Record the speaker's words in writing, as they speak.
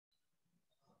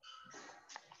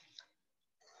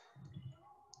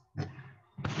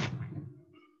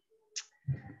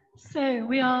So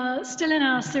we are still in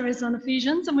our series on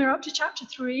Ephesians, and we're up to chapter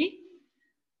 3,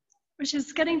 which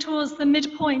is getting towards the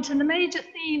midpoint. And the major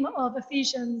theme of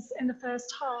Ephesians in the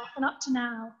first half and up to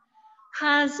now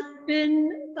has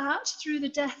been that through the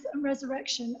death and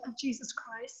resurrection of Jesus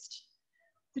Christ,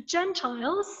 the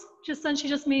Gentiles, which essentially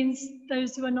just means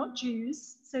those who are not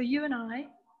Jews, so you and I,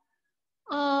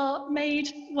 are made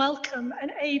welcome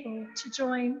and able to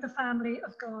join the family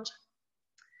of God.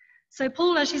 So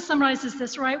Paul actually summarizes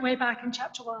this right way back in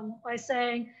chapter 1 by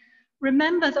saying,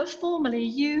 remember that formerly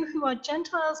you who are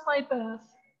Gentiles by birth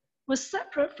were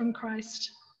separate from Christ,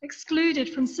 excluded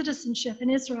from citizenship in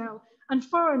Israel, and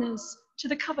foreigners to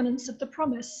the covenants of the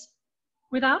promise,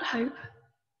 without hope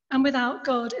and without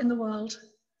God in the world.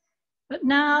 But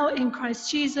now in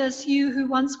Christ Jesus, you who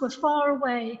once were far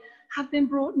away have been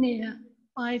brought near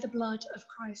by the blood of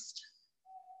Christ.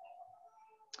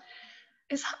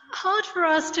 It's hard for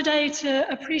us today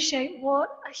to appreciate what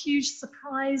a huge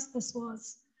surprise this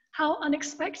was, how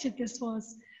unexpected this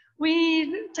was.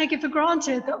 We take it for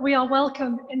granted that we are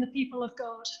welcome in the people of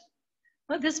God,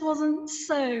 but this wasn't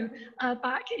so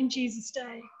back in Jesus'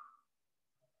 day.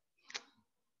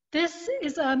 This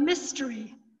is a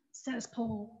mystery, says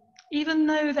Paul, even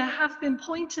though there have been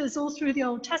pointers all through the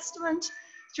Old Testament,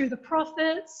 through the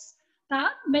prophets,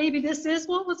 that maybe this is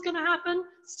what was going to happen.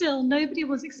 Still, nobody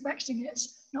was expecting it.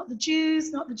 Not the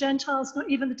Jews, not the Gentiles, not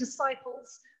even the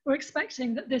disciples were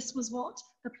expecting that this was what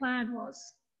the plan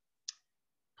was.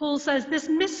 Paul says this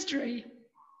mystery,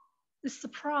 this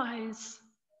surprise,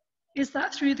 is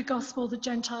that through the gospel, the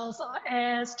Gentiles are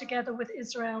heirs together with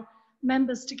Israel,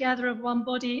 members together of one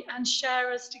body, and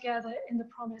sharers together in the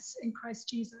promise in Christ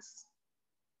Jesus.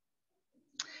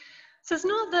 So it's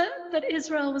not that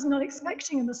Israel was not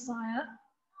expecting a Messiah.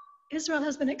 Israel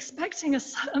has been expecting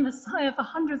a Messiah for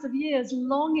hundreds of years,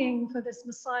 longing for this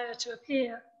Messiah to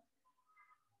appear.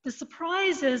 The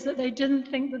surprise is that they didn't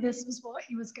think that this was what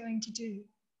he was going to do.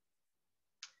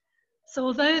 So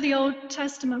although the Old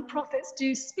Testament prophets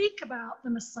do speak about the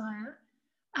Messiah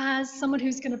as someone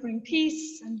who's going to bring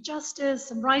peace and justice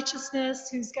and righteousness,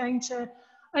 who's going to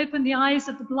open the eyes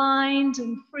of the blind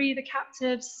and free the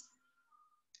captives,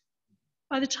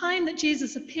 by the time that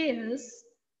Jesus appears,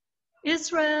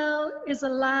 Israel is a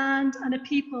land and a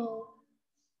people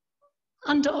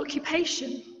under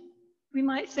occupation. We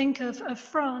might think of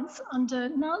France under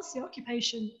Nazi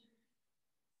occupation.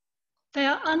 They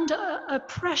are under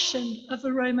oppression of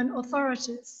the Roman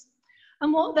authorities.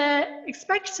 And what they're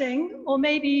expecting, or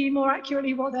maybe more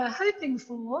accurately what they're hoping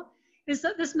for, is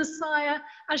that this Messiah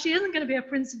actually isn't going to be a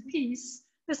Prince of Peace.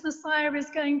 This Messiah is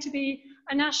going to be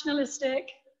a nationalistic,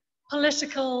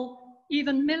 political,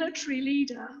 even military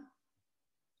leader.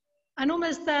 And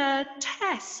almost their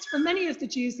test for many of the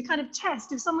Jews, the kind of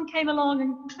test, if someone came along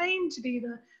and claimed to be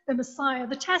the Messiah,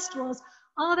 the test was,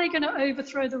 are they going to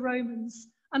overthrow the Romans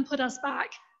and put us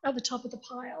back at the top of the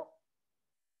pile?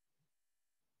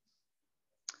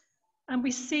 And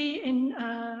we see in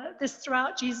this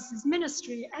throughout Jesus'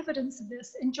 ministry, evidence of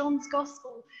this in John's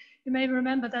Gospel. You may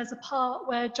remember there's a part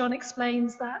where John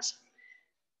explains that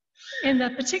in the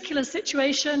particular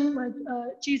situation where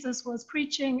Jesus was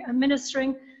preaching and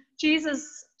ministering,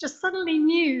 Jesus just suddenly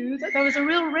knew that there was a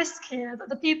real risk here, that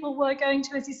the people were going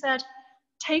to, as he said,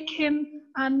 take him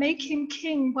and make him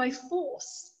king by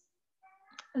force.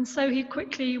 And so he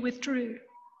quickly withdrew.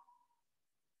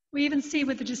 We even see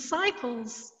with the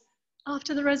disciples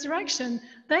after the resurrection,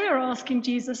 they are asking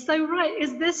Jesus, so right,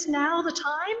 is this now the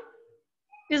time?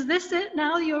 Is this it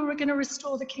now you're going to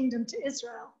restore the kingdom to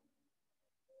Israel?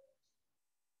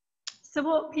 So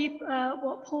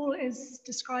what Paul is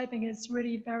describing is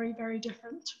really very, very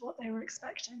different to what they were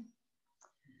expecting.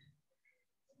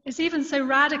 It's even so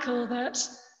radical that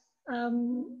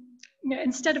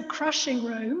instead of crushing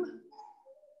Rome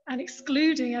and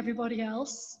excluding everybody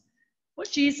else, what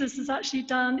Jesus has actually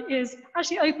done is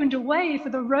actually opened a way for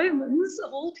the Romans,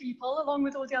 of all people, along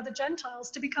with all the other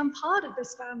Gentiles, to become part of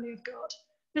this family of God.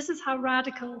 This is how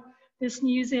radical this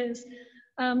news is.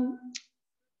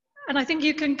 And I think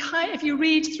you can, if you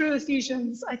read through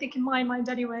Ephesians, I think in my mind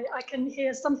anyway, I can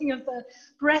hear something of the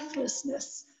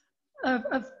breathlessness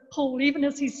of Paul. Even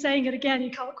as he's saying it again,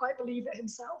 he can't quite believe it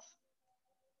himself.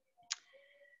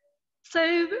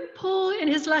 So Paul, in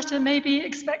his letter, may be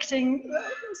expecting,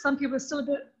 some people are still a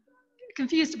bit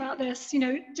confused about this,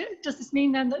 does this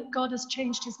mean then that God has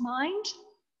changed his mind?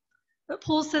 But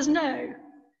Paul says no.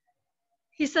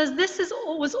 He says this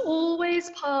was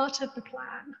always part of the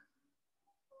plan.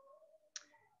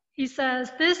 He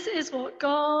says, this is what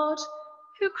God,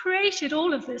 who created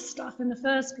all of this stuff in the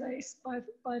first place,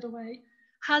 by the way,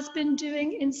 has been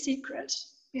doing in secret,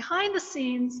 behind the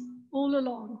scenes, all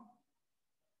along.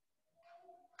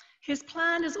 His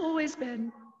plan has always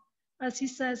been, as he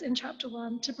says in chapter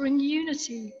 1, to bring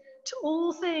unity to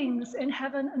all things in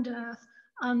heaven and earth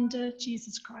under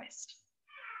Jesus Christ.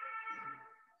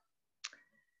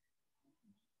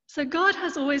 So God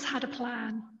has always had a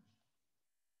plan.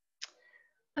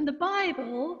 And the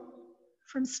Bible,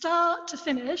 from start to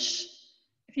finish,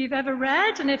 if you've ever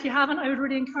read, and if you haven't, I would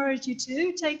really encourage you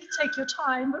to, take your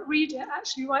time, but read it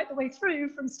actually right the way through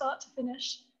from start to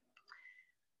finish.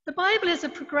 The Bible is a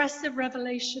progressive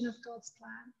revelation of God's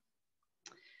plan.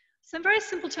 So in very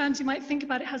simple terms, you might think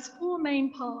about it, has four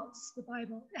main parts, the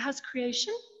Bible. It has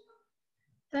creation,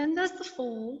 then there's the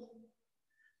fall,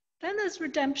 then there's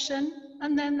redemption,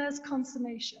 and then there's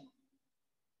consummation.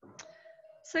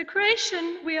 So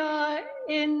creation, we are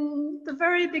in the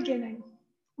very beginning.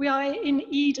 We are in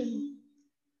Eden.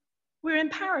 We're in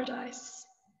paradise.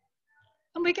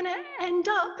 And we're going to end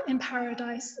up in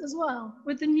paradise as well,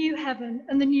 with the new heaven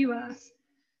and the new earth.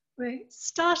 We're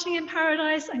starting in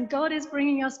paradise, and God is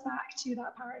bringing us back to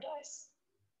that paradise.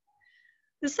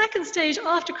 The second stage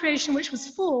after creation, which was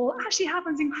fall, actually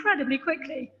happens incredibly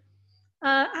quickly.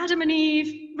 Adam and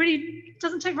Eve, really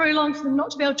doesn't take very long for them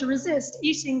not to be able to resist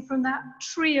eating from that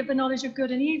tree of the knowledge of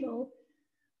good and evil,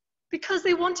 because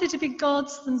they wanted to be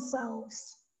gods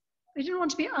themselves. They didn't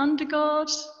want to be under God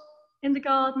in the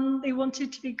garden. They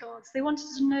wanted to be gods. They wanted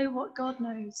to know what God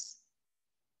knows.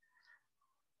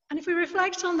 And if we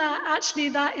reflect on that, actually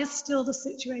that is still the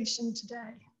situation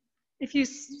today. If you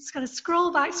kind of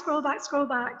scroll back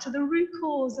to the root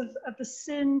cause of the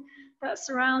sin that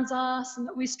surrounds us and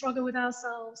that we struggle with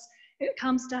ourselves, it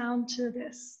comes down to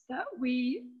this, that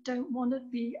we don't want to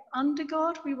be under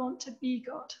God, we want to be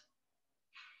God.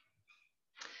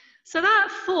 So that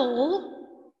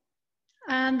fall,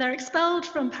 and they're expelled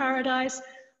from paradise,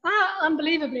 that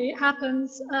unbelievably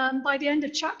happens by the end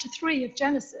of chapter 3 of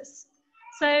Genesis.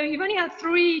 So you've only had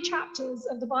 3 chapters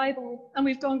of the Bible, and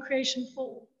we've gone creation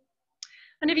fall.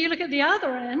 And if you look at the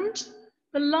other end,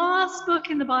 the last book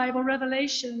in the Bible,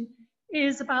 Revelation,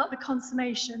 is about the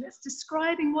consummation. It's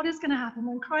describing what is going to happen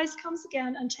when Christ comes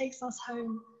again and takes us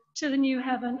home to the new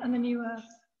heaven and the new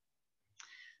earth.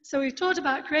 So we've talked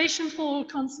about creation, fall,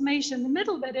 consummation. The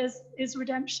middle bit is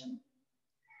redemption.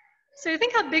 So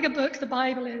think how big a book the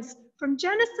Bible is. From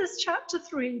Genesis chapter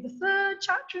 3, the 3rd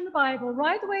chapter in the Bible,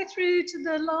 right the way through to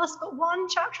the last but 1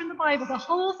 chapter in the Bible, the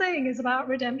whole thing is about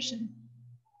redemption.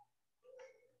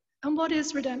 And what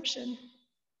is redemption?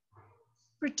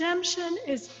 Redemption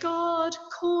is God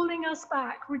calling us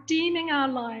back, redeeming our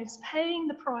lives, paying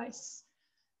the price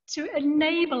to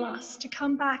enable us to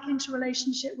come back into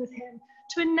relationship with him,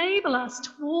 to enable us to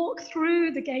walk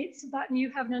through the gates of that new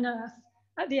heaven and earth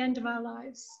at the end of our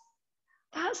lives.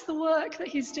 That's the work that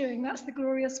he's doing. That's the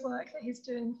glorious work that he's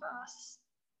doing for us.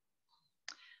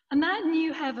 And that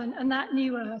new heaven and that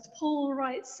new earth, Paul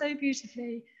writes so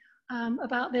beautifully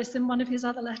about this in one of his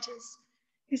other letters.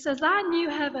 He says that new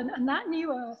heaven and that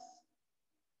new earth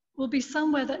will be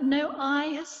somewhere that no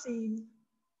eye has seen,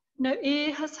 no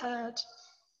ear has heard,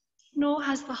 nor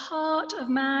has the heart of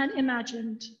man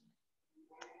imagined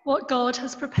what God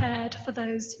has prepared for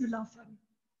those who love him.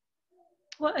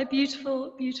 What a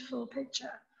beautiful, beautiful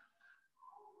picture.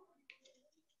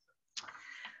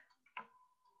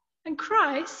 And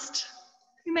Christ,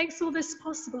 who makes all this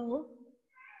possible,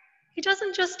 he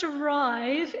doesn't just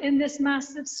arrive in this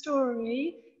massive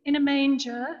story in a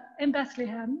manger in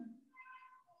Bethlehem.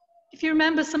 If you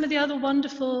remember some of the other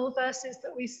wonderful verses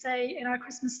that we say in our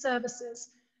Christmas services,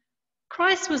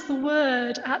 Christ was the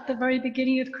Word at the very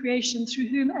beginning of creation, through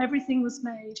whom everything was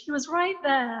made. He was right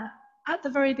there at the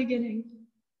very beginning.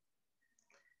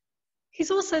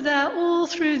 He's also there all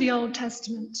through the Old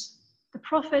Testament. The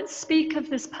prophets speak of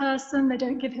this person, they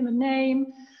don't give him a name.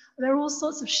 There are all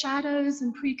sorts of shadows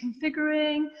and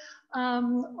prefiguring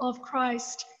of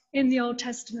Christ in the Old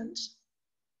Testament.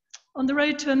 On the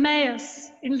road to Emmaus,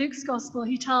 in Luke's Gospel,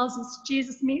 he tells us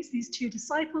Jesus meets these 2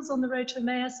 disciples on the road to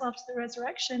Emmaus after the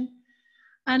resurrection.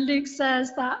 And Luke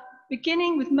says that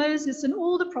beginning with Moses and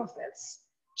all the prophets,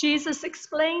 Jesus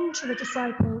explained to the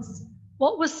disciples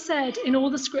what was said in all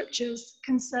the scriptures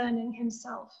concerning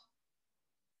himself.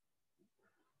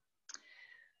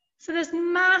 So this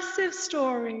massive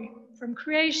story from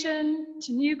creation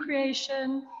to new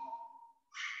creation,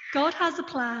 God has a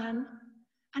plan,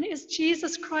 and it is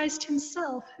Jesus Christ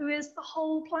himself who is the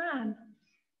whole plan.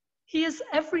 He is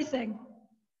everything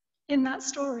in that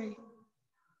story.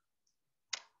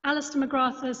 Alistair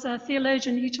McGrath, a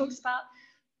theologian, he talks about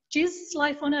Jesus'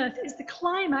 life on earth is the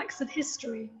climax of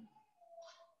history.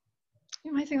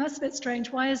 You might think that's a bit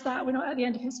strange. Why is that? We're not at the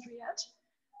end of history yet.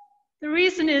 The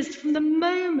reason is from the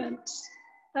moment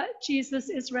that Jesus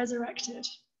is resurrected,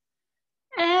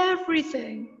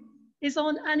 Everything is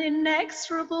on an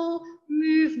inexorable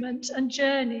movement and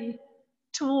journey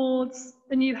towards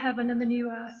the new heaven and the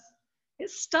new earth. It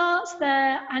starts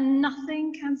there and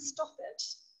nothing can stop it.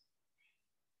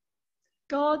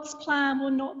 God's plan will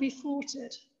not be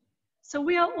thwarted. So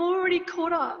we are already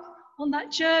caught up on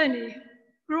that journey.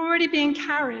 We're already being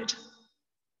carried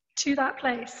to that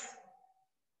place.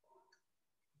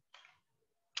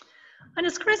 And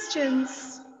as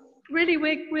Christians, really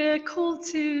we're called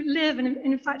to live, and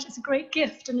in fact it's a great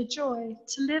gift and a joy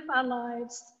to live our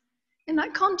lives in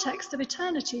that context of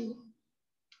eternity.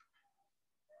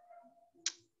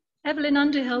 Evelyn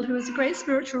Underhill, who was a great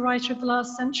spiritual writer of the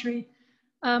last century,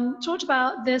 talked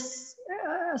about this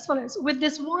as follows: with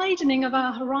this widening of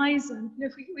our horizon,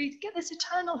 if we get this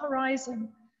eternal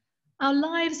horizon, our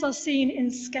lives are seen in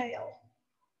scale.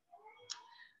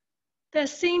 They're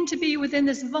seen to be within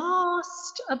this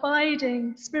vast,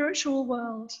 abiding spiritual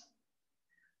world,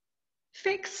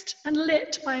 fixed and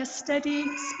lit by a steady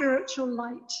spiritual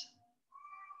light.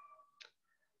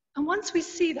 And once we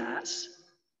see that,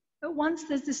 but once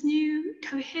there's this new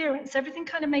coherence, everything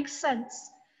kind of makes sense,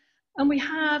 and we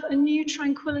have a new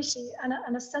tranquility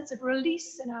and a sense of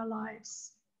release in our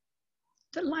lives,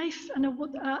 that life and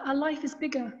our life is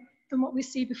bigger than what we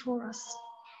see before us.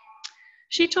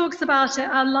 She talks about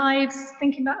it,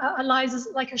 thinking about our lives as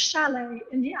like a chalet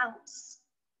in the Alps.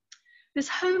 This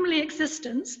homely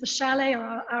existence, the chalet, or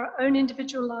our own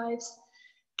individual lives,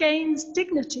 gains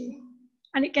dignity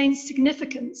and it gains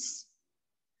significance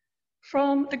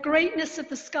from the greatness of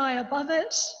the sky above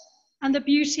it and the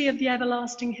beauty of the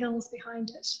everlasting hills behind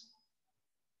it.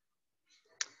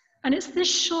 And it's this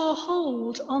sure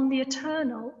hold on the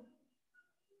eternal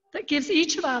that gives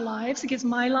each of our lives, it gives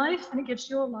my life and it gives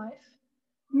your life,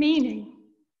 meaning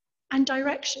and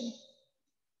direction.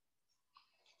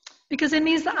 Because it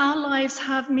means that our lives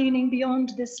have meaning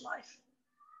beyond this life.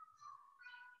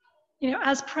 You know,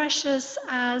 as precious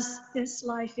as this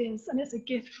life is, and it's a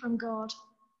gift from God,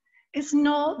 it's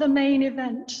not the main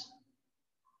event.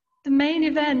 The main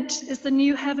event is the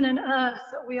new heaven and earth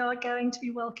that we are going to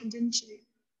be welcomed into.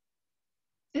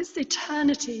 It's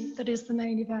eternity that is the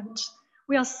main event.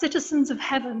 We are citizens of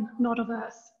heaven, not of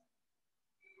earth.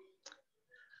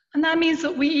 And that means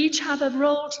that we each have a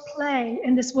role to play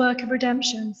in this work of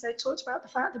redemption. So it talks about the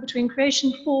fact that between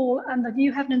creation, fall, and the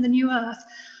new heaven and the new earth,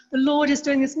 the Lord is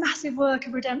doing this massive work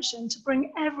of redemption to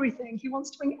bring everything. He wants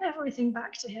to bring everything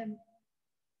back to him.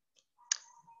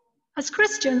 As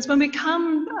Christians, when we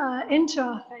come into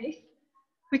our faith,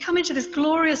 we come into this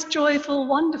glorious, joyful,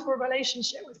 wonderful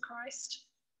relationship with Christ.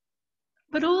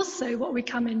 But also what we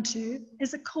come into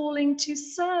is a calling to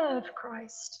serve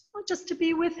Christ, not just to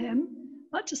be with him,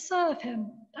 but to serve him.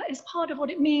 That is part of what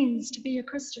it means to be a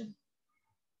Christian.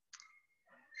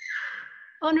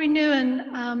 Henri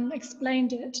Nouwen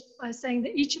explained it by saying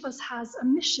that each of us has a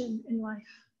mission in life.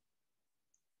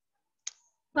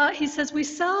 But he says we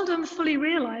seldom fully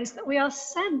realize that we are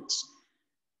sent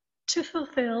to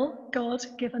fulfill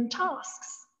God-given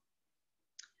tasks.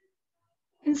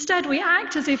 Instead, we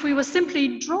act as if we were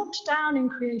simply dropped down in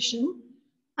creation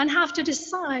and have to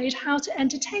decide how to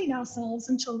entertain ourselves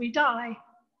until we die.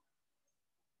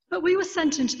 But we were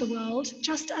sent into the world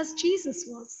just as Jesus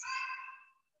was.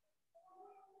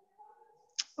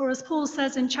 Or as Paul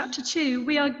says in chapter 2,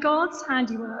 we are God's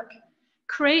handiwork,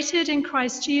 created in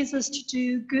Christ Jesus to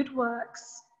do good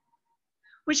works,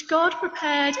 which God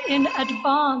prepared in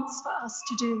advance for us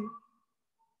to do.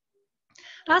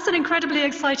 That's an incredibly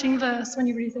exciting verse when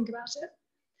you really think about it.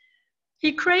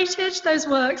 He created those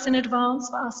works in advance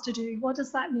for us to do. What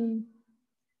does that mean?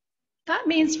 That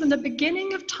means from the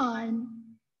beginning of time,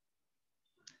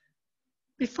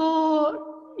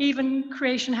 before even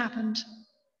creation happened,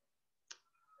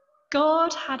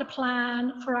 God had a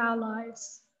plan for our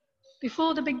lives.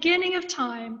 Before the beginning of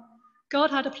time, God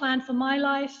had a plan for my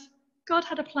life. God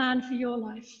had a plan for your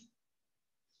life.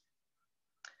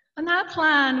 And that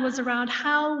plan was around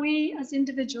how we as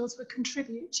individuals would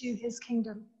contribute to his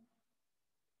kingdom.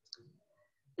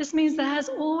 This means there has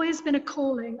always been a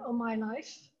calling on my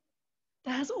life.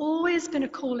 There has always been a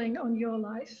calling on your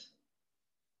life.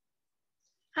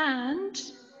 And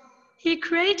he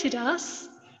created us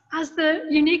as the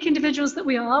unique individuals that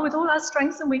we are, with all our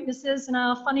strengths and weaknesses and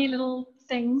our funny little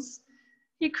things.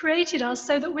 He created us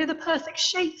so that we're the perfect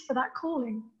shape for that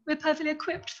calling. We're perfectly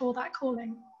equipped for that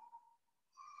calling.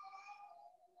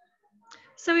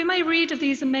 So we may read of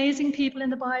these amazing people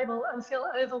in the Bible and feel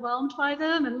overwhelmed by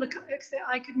them and look at it and say,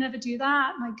 I could never do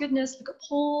that. My goodness, look at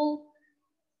Paul.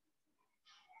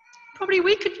 Probably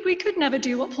we could never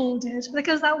do what Paul did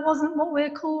because that wasn't what we're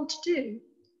called to do.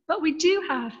 But we do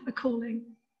have a calling.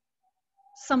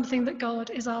 something that God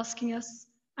is asking us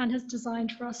and has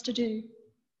designed for us to do.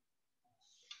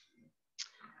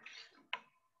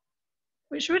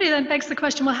 Which really then begs the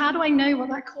question, well, how do I know what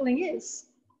that calling is?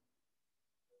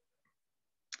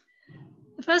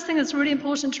 The first thing that's really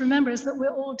important to remember is that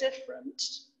we're all different.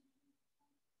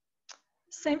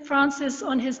 St. Francis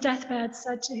on his deathbed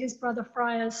said to his brother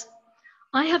friars,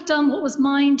 "I have done what was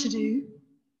mine to do.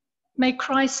 May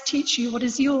Christ teach you what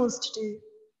is yours to do."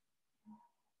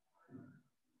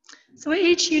 So we're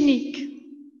each unique.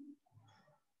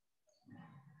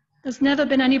 There's never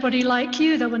been anybody like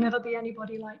you. There will never be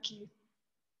anybody like you.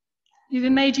 You've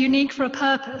been made unique for a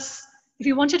purpose. If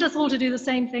he wanted us all to do the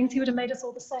same things, he would have made us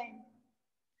all the same.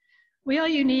 We are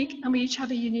unique, and we each have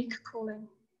a unique calling.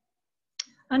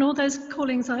 And all those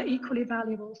callings are equally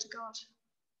valuable to God.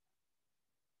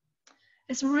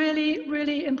 It's really,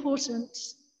 really important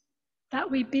that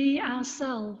we be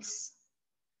ourselves,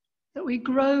 that we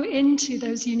grow into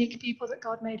those unique people that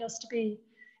God made us to be.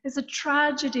 It's a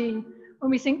tragedy when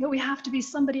we think that we have to be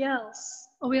somebody else,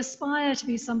 or we aspire to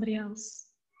be somebody else.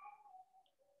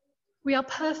 We are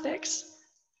perfect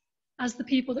as the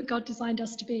people that God designed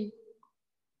us to be.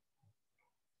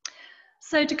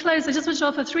 So to close, I just want to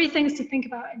offer 3 things to think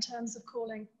about in terms of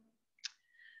calling.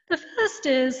 The first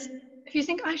is, if you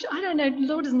think, I don't know, the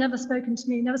Lord has never spoken to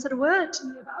me, never said a word to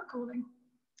me about calling.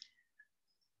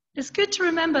 It's good to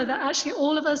remember that actually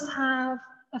all of us have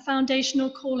a foundational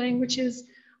calling, which is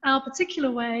our particular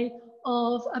way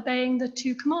of obeying the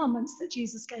 2 commandments that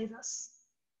Jesus gave us,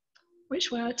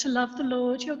 which were to love the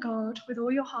Lord your God with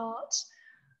all your heart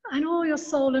and all your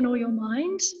soul and all your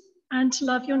mind, and to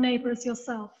love your neighbor as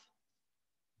yourself.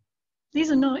 These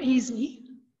are not easy,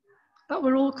 but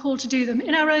we're all called to do them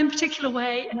in our own particular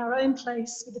way, in our own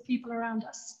place, with the people around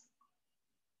us.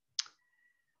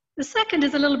 The second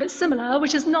is a little bit similar,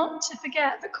 which is not to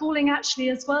forget that calling actually,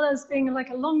 as well as being like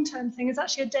a long-term thing, is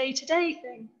actually a day-to-day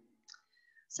thing.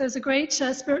 So there's a great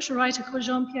spiritual writer called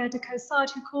Jean-Pierre de Caussade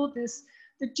who called this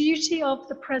the duty of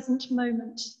the present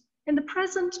moment. In the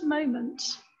present moment,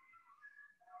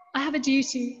 I have a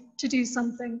duty to do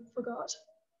something for God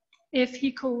if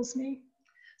he calls me.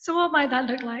 So what might that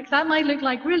look like? That might look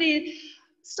like really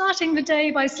starting the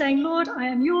day by saying, Lord, I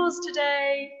am yours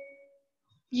today.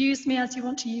 Use me as you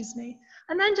want to use me.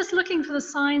 And then just looking for the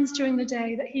signs during the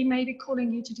day that he may be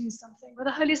calling you to do something, where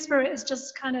the Holy Spirit is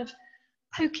just kind of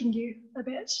poking you a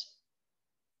bit.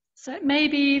 So it may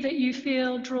be that you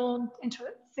feel drawn into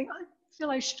it, think, I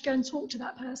feel I should go and talk to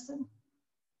that person.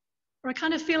 Or I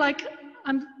kind of feel like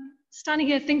I'm standing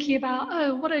here thinking about,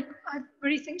 oh, I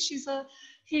really think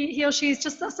he or she is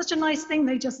just, that's such a nice thing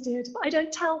they just did, but I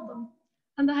don't tell them.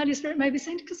 And the Holy Spirit may be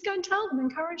saying, just go and tell them,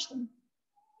 encourage them.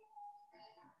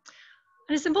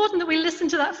 And it's important that we listen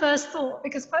to that first thought,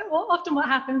 because often what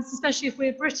happens, especially if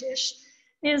we're British,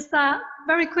 is that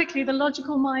very quickly the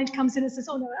logical mind comes in and says,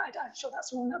 oh no, I'm sure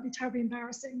that's wrong, that'd be terribly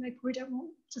embarrassing, they probably don't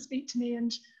want to speak to me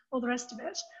and all the rest of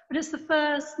it. But it's the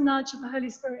first nudge of the Holy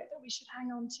Spirit that we should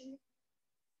hang on to.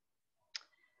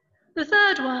 The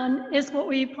third one is what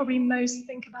we probably most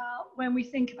think about when we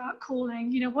think about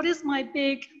calling. You know, what's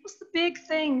the big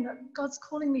thing that God's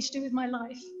calling me to do with my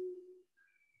life?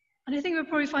 And I think we'll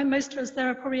probably find most of us, there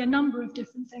are probably a number of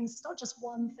different things. It's not just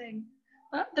one thing,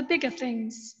 but the bigger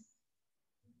things.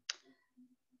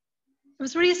 It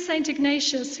was really St.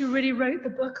 Ignatius who really wrote the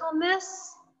book on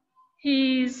this.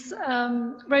 He's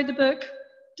wrote the book,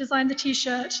 designed the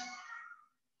t-shirt.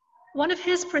 One of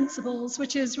his principles,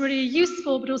 which is really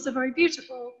useful but also very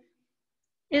beautiful,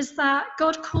 is that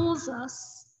God calls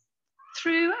us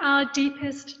through our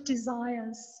deepest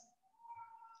desires.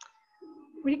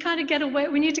 We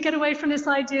need to get away from this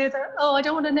idea that, oh, I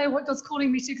don't want to know what God's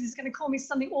calling me to because he's going to call me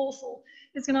something awful.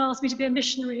 He's going to ask me to be a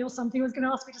missionary or something. He's going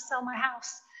to ask me to sell my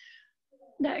house.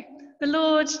 No, the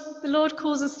Lord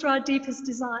calls us through our deepest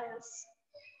desires.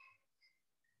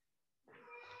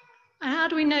 And how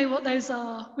do we know what those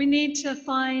are? We need to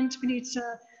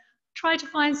try to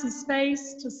find some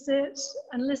space to sit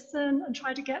and listen and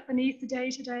try to get beneath the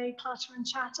day-to-day clutter and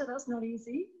chatter. That's not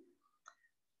easy.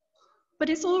 But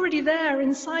it's already there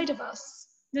inside of us.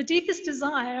 The deepest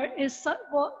desire is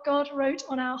what God wrote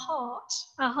on our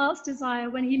heart's desire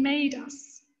when he made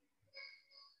us.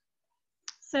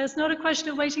 So it's not a question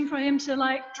of waiting for him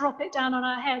to drop it down on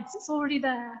our heads. It's already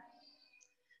there.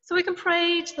 So we can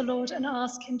pray to the Lord and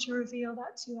ask him to reveal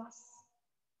that to us.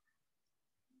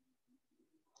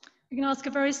 We can ask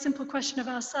a very simple question of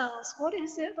ourselves. What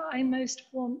is it that I most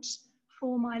want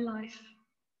for my life?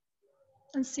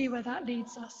 And see where that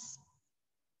leads us.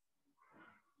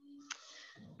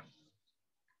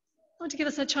 I want to give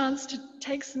us a chance to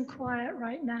take some quiet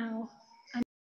right now.